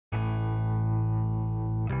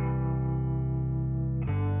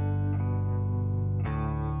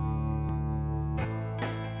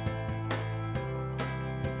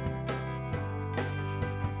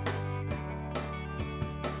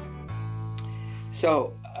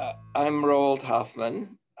I'm Roald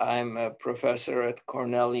Hoffmann. I'm a professor at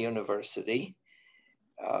Cornell University.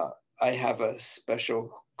 I have a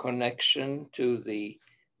special connection to the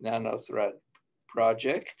Nanothread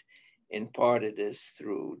project. In part, it is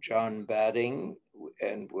through John Badding,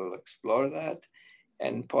 and we'll explore that.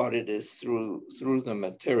 And part it is through the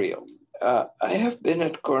material. I have been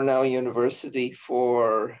at Cornell University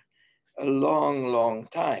for a long, long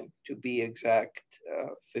time, to be exact,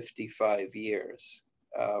 55 years.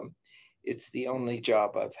 It's the only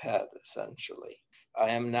job I've had, essentially. I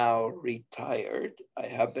am now retired. I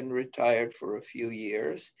have been retired for a few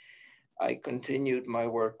years. I continued my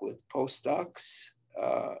work with postdocs,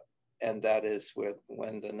 and that is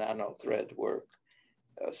when the nanothread work,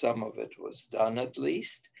 some of it was done at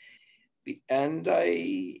least. And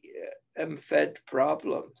I am fed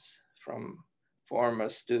problems from former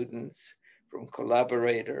students, from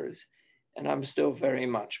collaborators, and I'm still very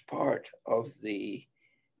much part of the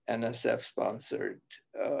NSF-sponsored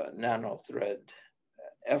nanothread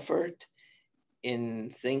effort in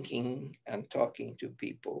thinking and talking to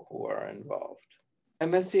people who are involved.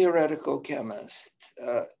 I'm a theoretical chemist.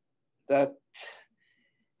 That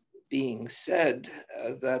being said,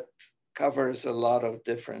 that covers a lot of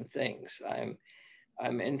different things.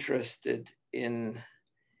 I'm interested in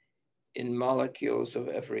molecules of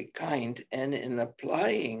every kind and in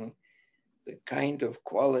applying the kind of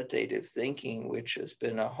qualitative thinking which has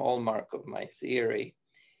been a hallmark of my theory.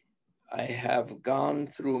 I have gone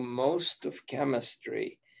through most of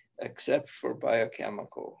chemistry except for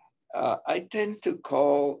biochemical. I tend to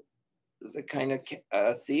call the kind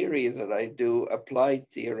of theory that I do applied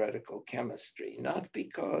theoretical chemistry, not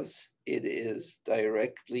because it is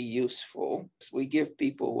directly useful. We give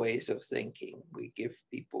people ways of thinking. We give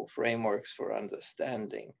people frameworks for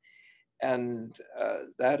understanding. And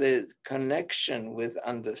that is connection with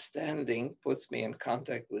understanding puts me in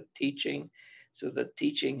contact with teaching. So the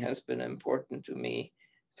teaching has been important to me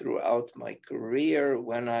throughout my career.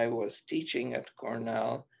 When I was teaching at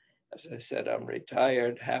Cornell, as I said, I'm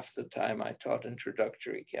retired. Half the time I taught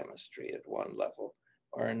introductory chemistry at one level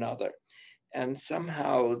or another. And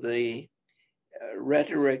somehow the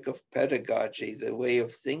rhetoric of pedagogy, the way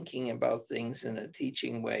of thinking about things in a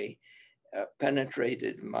teaching way,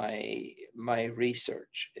 penetrated my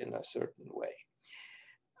research in a certain way.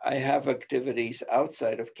 I have activities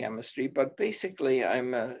outside of chemistry, but basically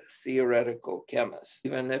I'm a theoretical chemist.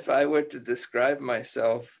 Even if I were to describe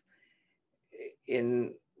myself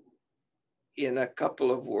in a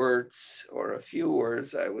couple of words or a few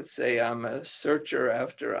words, I would say I'm a searcher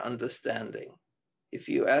after understanding. If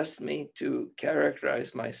you asked me to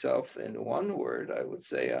characterize myself in one word, I would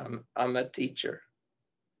say I'm a teacher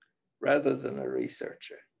rather than a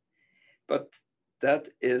researcher. But that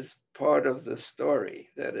is part of the story.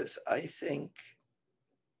 That is, I think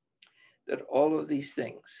that all of these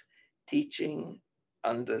things, teaching,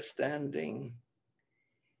 understanding,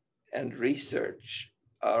 and research,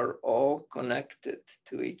 are all connected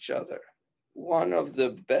to each other. One of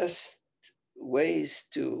the best ways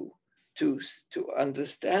to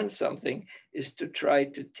understand something is to try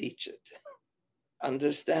to teach it.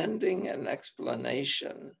 Understanding and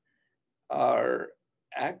explanation are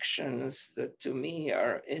actions that to me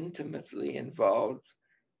are intimately involved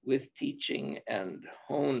with teaching and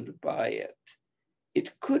honed by it.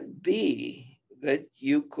 It could be that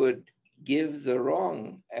you could give the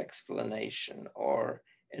wrong explanation or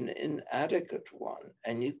an inadequate one,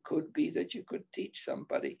 and it could be that you could teach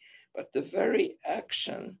somebody, but the very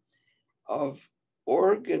action of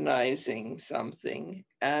organizing something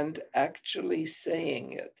and actually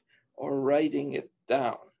saying it or writing it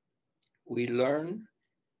down, we learn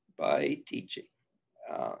by teaching.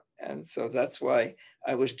 And so that's why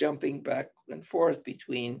I was jumping back and forth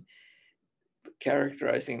between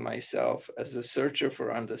characterizing myself as a searcher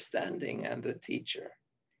for understanding and a teacher,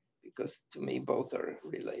 because to me, both are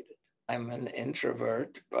related. I'm an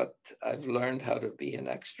introvert, but I've learned how to be an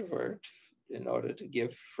extrovert in order to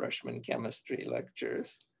give freshman chemistry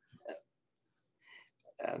lectures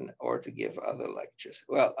or to give other lectures.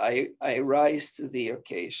 Well, I rise to the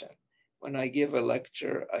occasion. When I give a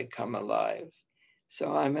lecture, I come alive.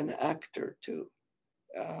 So I'm an actor too.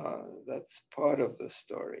 That's part of the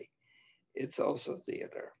story. It's also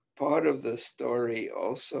theater. Part of the story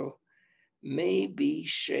also may be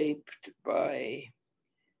shaped by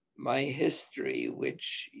my history,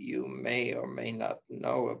 which you may or may not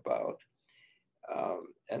know about.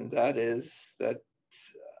 And that is that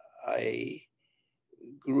I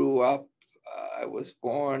grew up, I was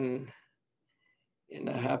born in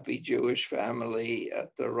a happy Jewish family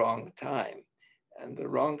at the wrong time. And the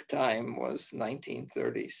wrong time was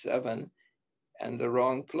 1937. and the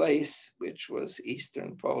wrong place, which was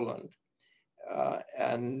Eastern Poland.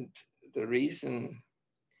 And the reason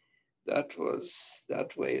that was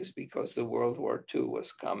that way is because the World War II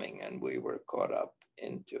was coming and we were caught up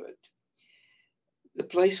into it. The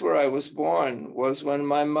place where I was born was when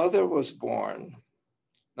my mother was born,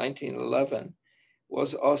 1911,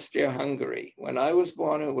 was Austria-Hungary. When I was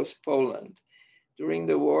born, it was Poland. During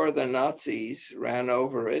the war, the Nazis ran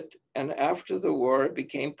over it, and after the war, it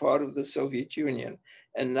became part of the Soviet Union,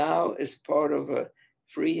 and now is part of a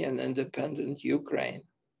free and independent Ukraine.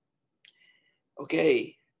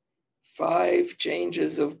 Okay, 5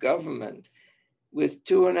 changes of government with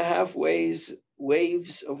 2.5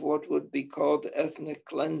 waves of what would be called ethnic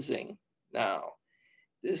cleansing. Now,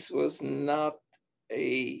 this was not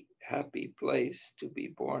a happy place to be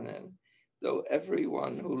born in, though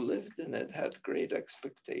everyone who lived in it had great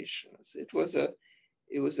expectations. It was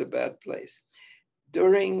a bad place.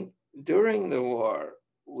 During the war,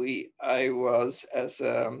 I was, as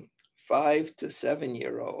a 5 to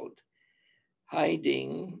 7-year-old,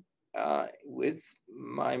 hiding with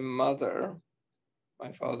my mother.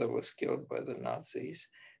 My father was killed by the Nazis,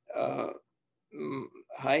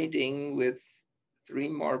 hiding with 3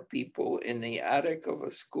 more people in the attic of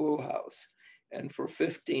a schoolhouse. And for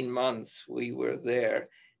 15 months, we were there.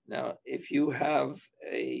 Now, if you have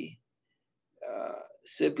a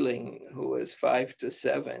sibling who is 5 to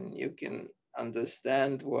 7, you can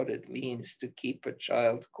understand what it means to keep a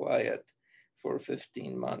child quiet for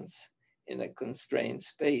 15 months in a constrained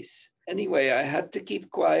space. Anyway, I had to keep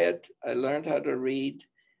quiet. I learned how to read.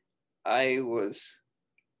 I was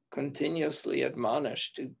continuously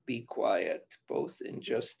admonished to be quiet, both in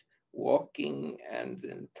just walking and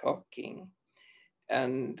in talking.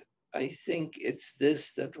 And I think it's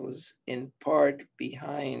this that was in part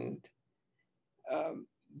behind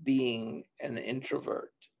being an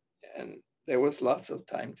introvert. And there was lots of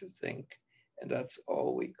time to think, and that's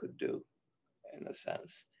all we could do, in a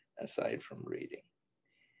sense, aside from reading.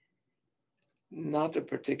 Not a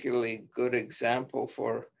particularly good example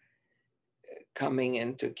for coming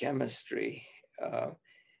into chemistry,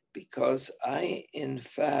 because I, in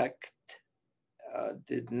fact,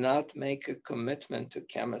 did not make a commitment to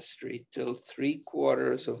chemistry till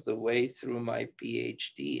 3/4 of the way through my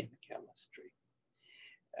PhD in chemistry.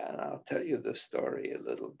 And I'll tell you the story a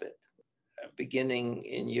little bit. Beginning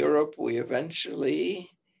in Europe, we eventually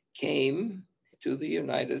came to the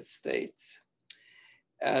United States,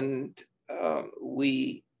 and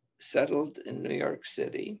we settled in New York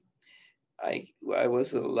City. I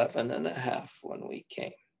was 11 and a half when we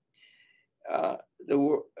came.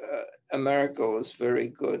 America was very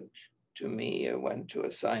good to me. I went to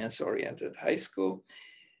a science-oriented high school.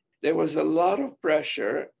 There was a lot of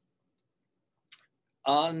pressure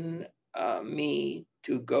on me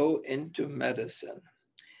to go into medicine.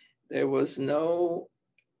 There was no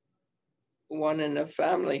one in the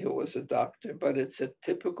family who was a doctor, but it's a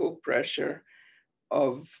typical pressure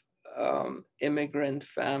of immigrant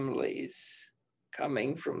families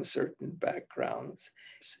coming from certain backgrounds.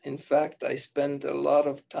 In fact, I spend a lot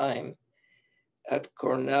of time at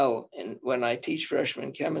Cornell when I teach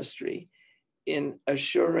freshman chemistry in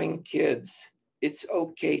assuring kids it's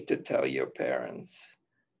okay to tell your parents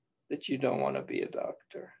that you don't want to be a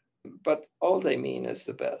doctor. But all they mean is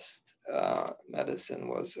the best. Medicine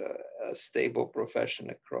was a stable profession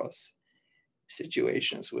across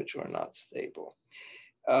situations which were not stable.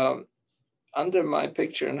 Under my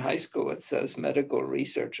picture in high school, it says medical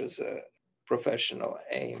research is a professional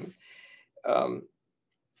aim.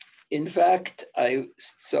 In fact,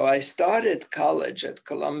 I started college at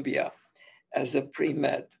Columbia as a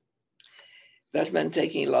pre-med. That meant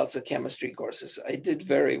taking lots of chemistry courses. I did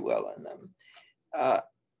very well in them.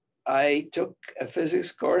 I took a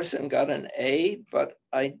physics course and got an A, but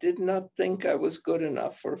I did not think I was good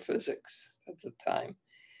enough for physics at the time.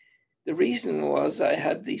 The reason was I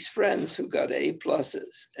had these friends who got A+,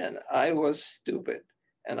 and I was stupid,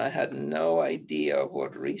 and I had no idea of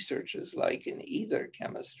what research is like in either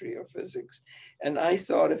chemistry or physics. And I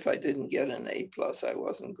thought if I didn't get an A+, I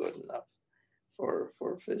wasn't good enough for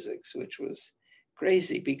physics, which was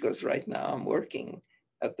crazy because right now I'm working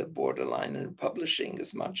at the borderline and publishing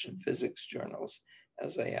as much in physics journals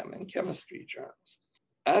as I am in chemistry journals.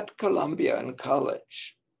 At Columbia in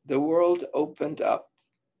college, the world opened up.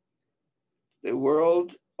 The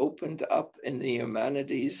world opened up in the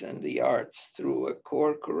humanities and the arts through a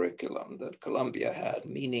core curriculum that Columbia had,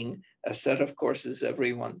 meaning a set of courses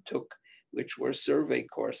everyone took, which were survey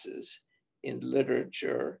courses in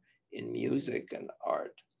literature, in music and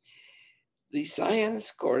art. The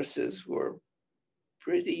science courses were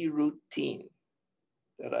pretty routine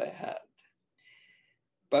that I had.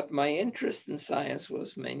 But my interest in science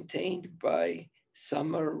was maintained by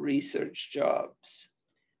summer research jobs,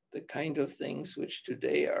 the kind of things which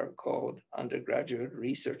today are called undergraduate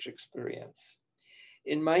research experience.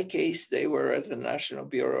 In my case, they were at the National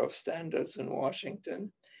Bureau of Standards in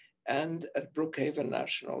Washington and at Brookhaven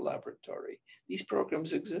National Laboratory. These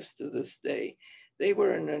programs exist to this day. They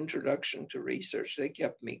were an introduction to research. They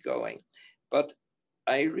kept me going. But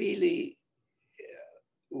I really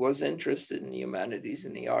was interested in the humanities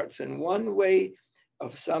and the arts. And one way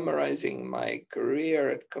of summarizing my career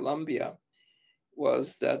at Columbia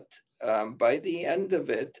was that by the end of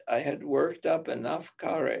it, I had worked up enough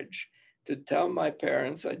courage to tell my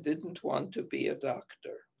parents I didn't want to be a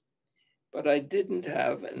doctor. But I didn't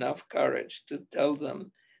have enough courage to tell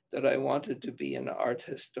them that I wanted to be an art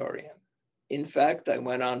historian. In fact, I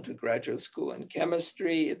went on to graduate school in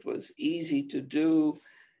chemistry. It was easy to do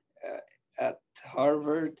at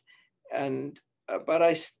Harvard, but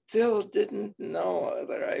I still didn't know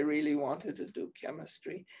that I really wanted to do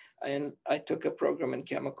chemistry. And I took a program in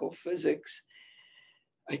chemical physics.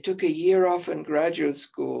 I took a year off in graduate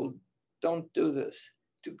school. Don't do this.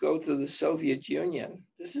 To go to the Soviet Union.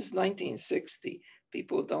 This is 1960.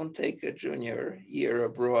 People don't take a junior year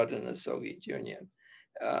abroad in the Soviet Union.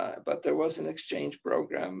 But there was an exchange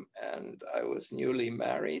program, and I was newly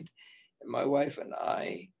married. And my wife and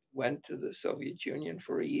I went to the Soviet Union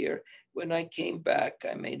for a year. When I came back,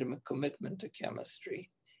 I made a commitment to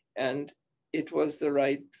chemistry. And it was the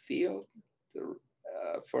right field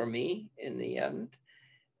for me in the end.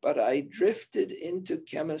 But I drifted into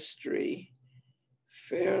chemistry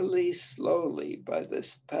fairly slowly by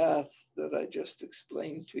this path that I just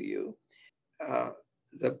explained to you,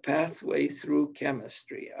 the pathway through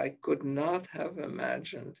chemistry. I could not have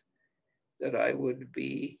imagined that I would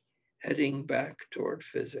be heading back toward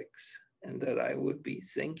physics and that I would be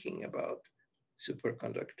thinking about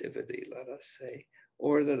superconductivity, let us say,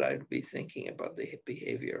 or that I'd be thinking about the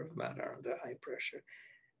behavior of matter under high pressure.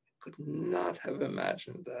 I could not have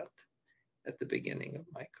imagined that at the beginning of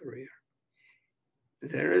my career.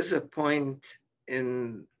 There is a point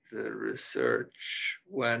in the research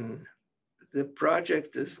when the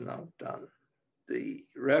project is not done. The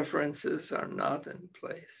references are not in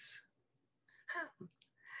place.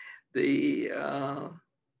 The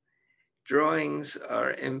drawings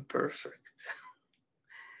are imperfect.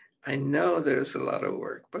 I know there's a lot of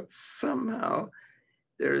work, but somehow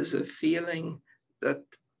there is a feeling that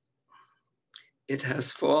it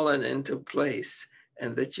has fallen into place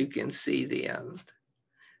and that you can see the end.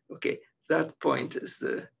 Okay, that point is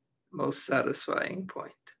the most satisfying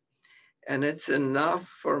point. And it's enough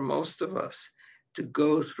for most of us to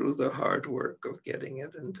go through the hard work of getting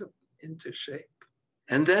it into shape.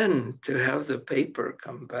 And then to have the paper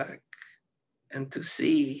come back and to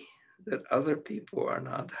see that other people are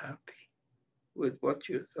not happy with what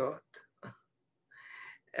you thought.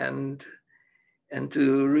 And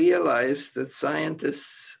to realize that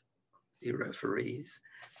scientists, the referees,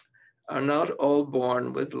 are not all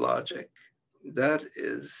born with logic. That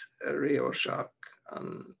is a real shock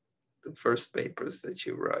on the first papers that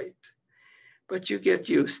you write. But you get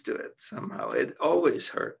used to it somehow. It always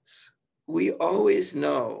hurts. We always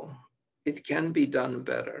know it can be done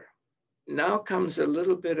better. Now comes a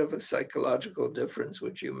little bit of a psychological difference,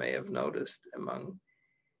 which you may have noticed among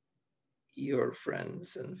your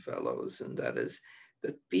friends and fellows, and that is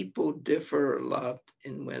that people differ a lot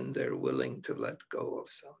in when they're willing to let go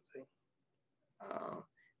of something.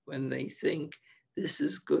 When they think this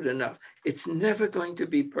is good enough. It's never going to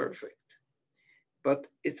be perfect, but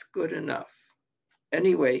it's good enough.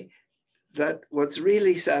 Anyway, that what's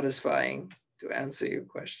really satisfying, to answer your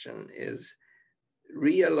question, is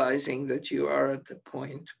realizing that you are at the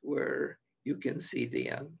point where you can see the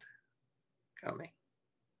end coming.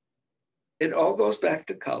 It all goes back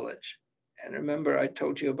to college. And remember, I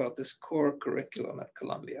told you about this core curriculum at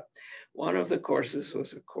Columbia. One of the courses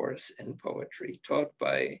was a course in poetry taught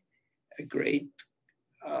by a great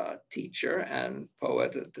teacher and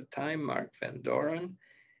poet at the time, Mark Van Doren.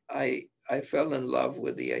 I fell in love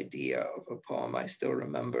with the idea of a poem. I still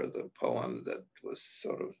remember the poem that was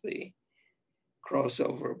sort of the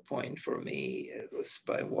crossover point for me. It was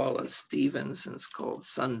by Wallace Stevens, and it's called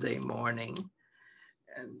Sunday Morning.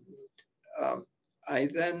 And I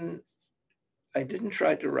didn't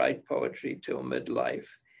try to write poetry till midlife.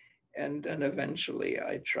 And then eventually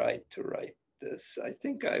I tried to write this. I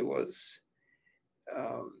think I was,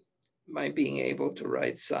 my being able to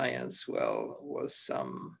write science well was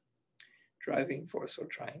some driving force for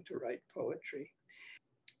trying to write poetry.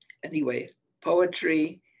 Anyway,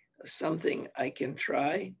 poetry is something I can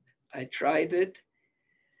try. I tried it.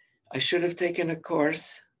 I should have taken a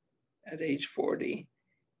course at age 40.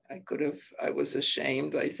 I was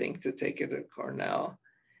ashamed, I think, to take it at Cornell,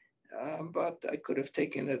 but I could have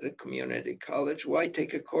taken it at community college. Why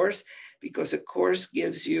take a course? Because a course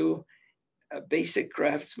gives you a basic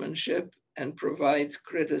craftsmanship and provides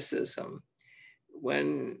criticism.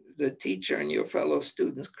 When the teacher and your fellow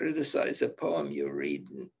students criticize a poem you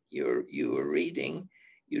were reading,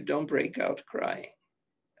 you don't break out crying.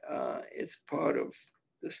 It's part of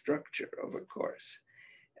the structure of a course.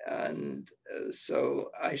 And so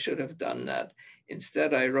I should have done that.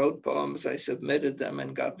 Instead, I wrote poems, I submitted them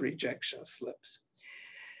and got rejection slips.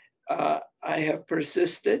 I have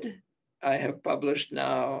persisted. I have published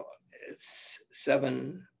now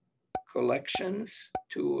 7 collections.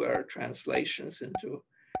 2 are translations into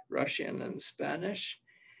Russian and Spanish.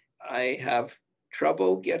 I have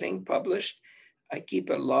trouble getting published. I keep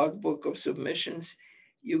a logbook of submissions.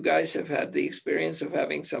 You guys have had the experience of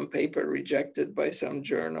having some paper rejected by some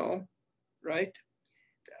journal, right?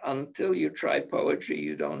 Until you try poetry,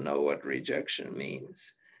 you don't know what rejection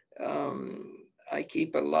means. I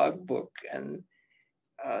keep a logbook, and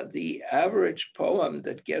the average poem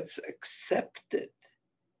that gets accepted,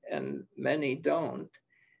 and many don't,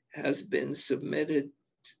 has been submitted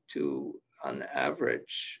to, on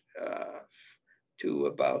average, to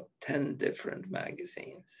about 10 different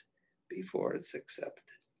magazines before it's accepted.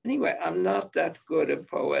 Anyway, I'm not that good a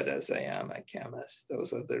poet as I am a chemist.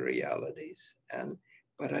 Those are the realities.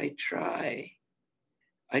 But I try.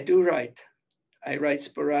 I do write. I write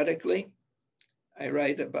sporadically. I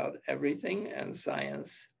write about everything, and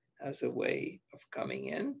science has a way of coming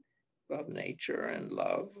in, about nature and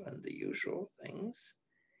love and the usual things.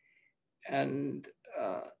 And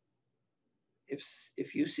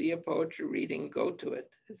if you see a poetry reading, go to it.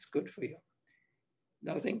 It's good for you.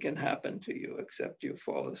 Nothing can happen to you except you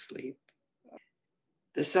fall asleep.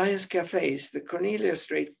 The science cafes, the Cornelia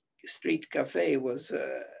Street Cafe was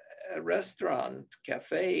a restaurant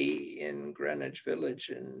cafe in Greenwich Village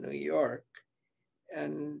in New York.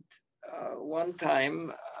 And one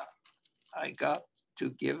time I got to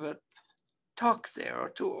give a talk there, or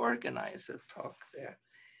to organize a talk there.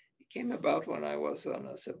 It came about when I was on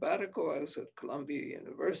a sabbatical. I was at Columbia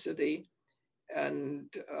University, and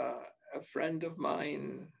a friend of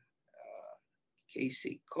mine,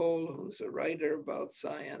 Casey Cole, who's a writer about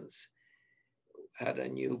science, had a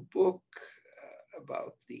new book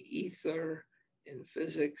about the ether in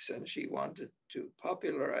physics, and she wanted to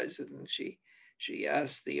popularize it. And she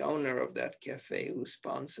asked the owner of that cafe, who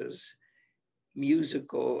sponsors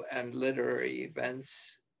musical and literary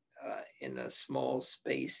events in a small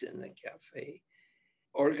space in the cafe,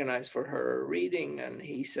 organize for her a reading. And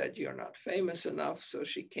he said, "You're not famous enough." So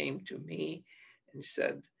she came to me and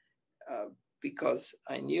said, because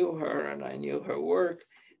I knew her and I knew her work,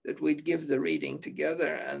 that we'd give the reading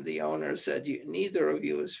together. And the owner said, "Neither of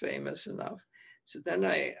you is famous enough." So then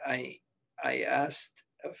I asked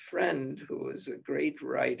a friend who is a great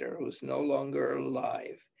writer, who's no longer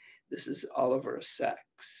alive. This is Oliver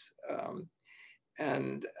Sacks,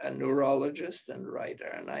 and a neurologist and writer.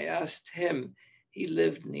 And I asked him, he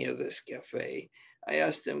lived near this cafe. I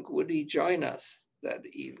asked him, would he join us that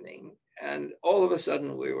evening? And all of a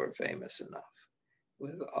sudden we were famous enough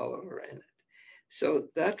with Oliver in it. So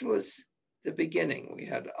that was the beginning. We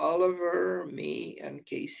had Oliver, me, and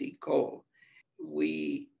Casey Cole.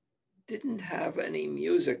 We didn't have any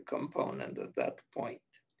music component at that point.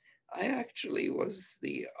 I actually was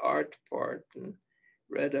the art part and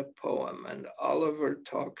read a poem, and Oliver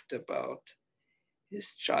talked about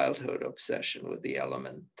his childhood obsession with the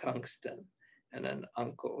element tungsten, and an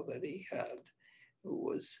uncle that he had who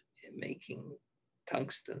was making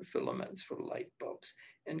tungsten filaments for light bulbs.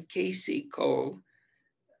 And Casey Cole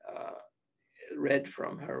read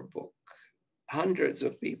from her book. Hundreds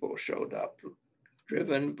of people showed up,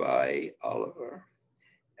 driven by Oliver.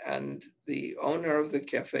 And the owner of the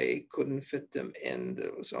cafe couldn't fit them in.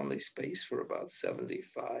 There was only space for about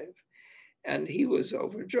 75. And he was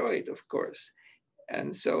overjoyed, of course.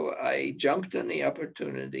 And so I jumped on the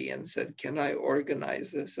opportunity and said, can I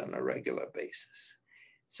organize this on a regular basis?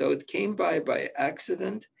 So it came by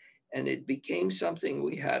accident, and it became something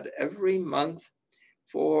we had every month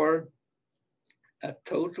for a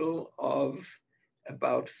total of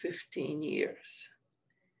about 15 years.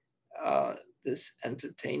 This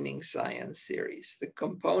entertaining science series. The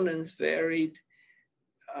components varied.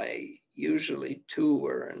 Usually 2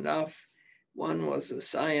 were enough. One was a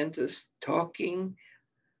scientist talking,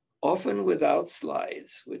 often without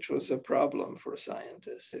slides, which was a problem for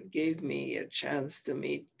scientists. It gave me a chance to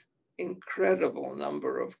meet incredible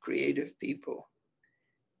number of creative people.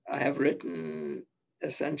 I have written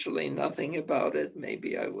essentially nothing about it.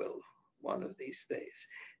 Maybe I will one of these days.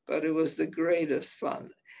 But it was the greatest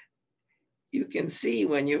fun. You can see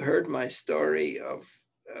when you heard my story of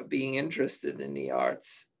being interested in the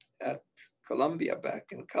arts at Columbia back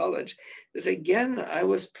in college, that again, I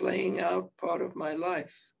was playing out part of my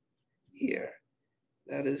life here.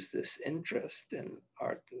 That is this interest in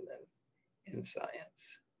art and in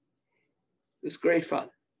science. It was great fun.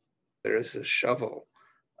 There is a shovel,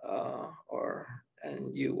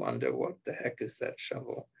 and you wonder what the heck is that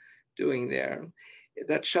shovel doing there.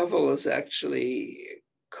 That shovel is actually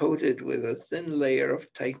coated with a thin layer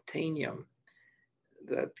of titanium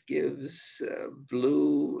that gives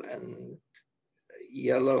blue and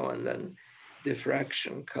yellow and then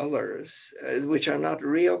diffraction colors, which are not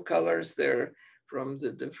real colors. They're from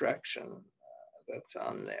the diffraction that's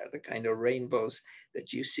on there, the kind of rainbows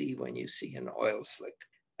that you see when you see an oil slick.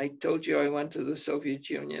 I told you I went to the Soviet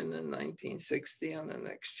Union in 1960 on an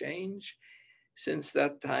exchange. Since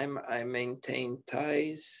that time, I maintained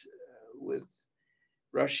ties with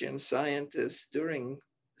Russian scientists during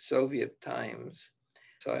Soviet times.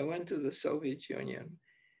 So I went to the Soviet Union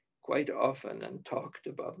quite often and talked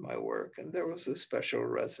about my work. And there was a special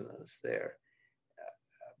resonance there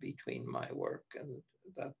between my work and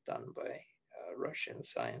that done by Russian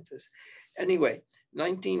scientists. Anyway,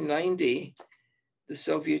 1990, the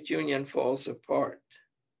Soviet Union falls apart.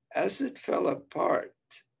 As it fell apart,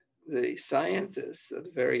 the scientists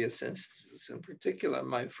at various institutes, in particular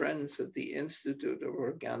my friends at the Institute of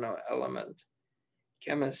Organoelement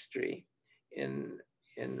Chemistry in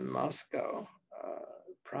Moscow,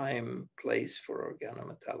 prime place for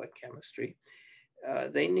organometallic chemistry,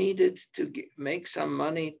 they needed to make some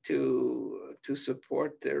money to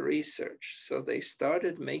support their research. So they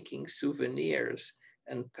started making souvenirs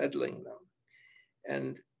and peddling them.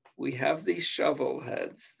 And we have these shovel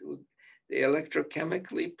heads. They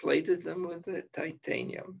electrochemically plated them with the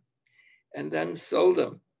titanium and then sold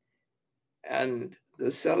them. And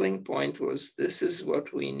the selling point was, this is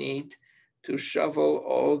what we need to shovel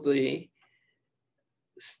all the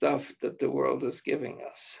stuff that the world is giving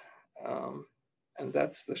us. And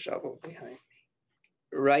that's the shovel behind me.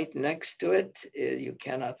 Right next to it, you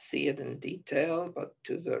cannot see it in detail, but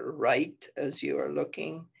to the right, as you are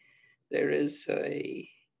looking, there is a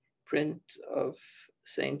print of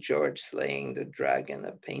St. George slaying the dragon,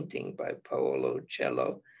 a painting by Paolo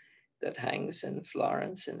Cello that hangs in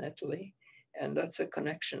Florence in Italy. And that's a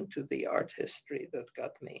connection to the art history that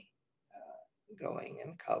got me going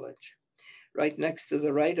in college. Right next to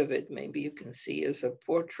the right of it, maybe you can see, is a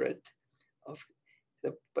portrait of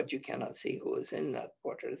but you cannot see who is in that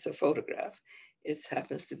portrait. It's a photograph. It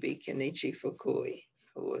happens to be Kenichi Fukui,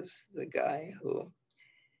 who was the guy who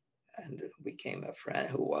became a friend,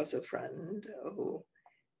 who was a friend, who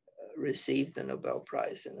received the Nobel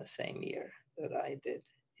Prize in the same year that I did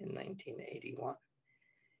in 1981.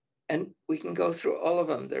 And we can go through all of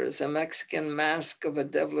them. There's a Mexican mask of a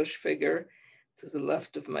devilish figure to the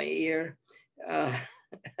left of my ear.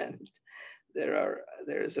 And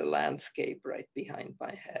there is a landscape right behind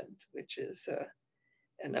my head, which is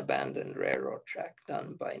an abandoned railroad track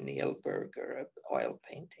done by Neil Berger, an oil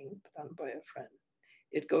painting done by a friend.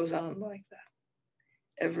 It goes on like that.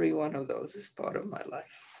 Every one of those is part of my life.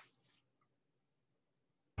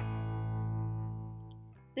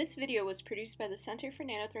 This video was produced by the Center for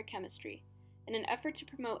Nanothread Chemistry. In an effort to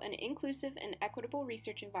promote an inclusive and equitable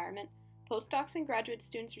research environment, postdocs and graduate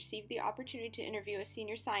students receive the opportunity to interview a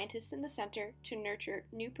senior scientist in the center to nurture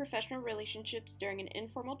new professional relationships during an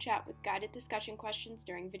informal chat with guided discussion questions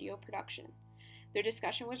during video production. Their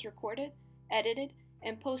discussion was recorded, edited,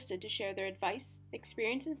 and posted to share their advice,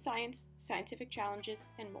 experience in science, scientific challenges,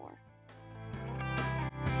 and more.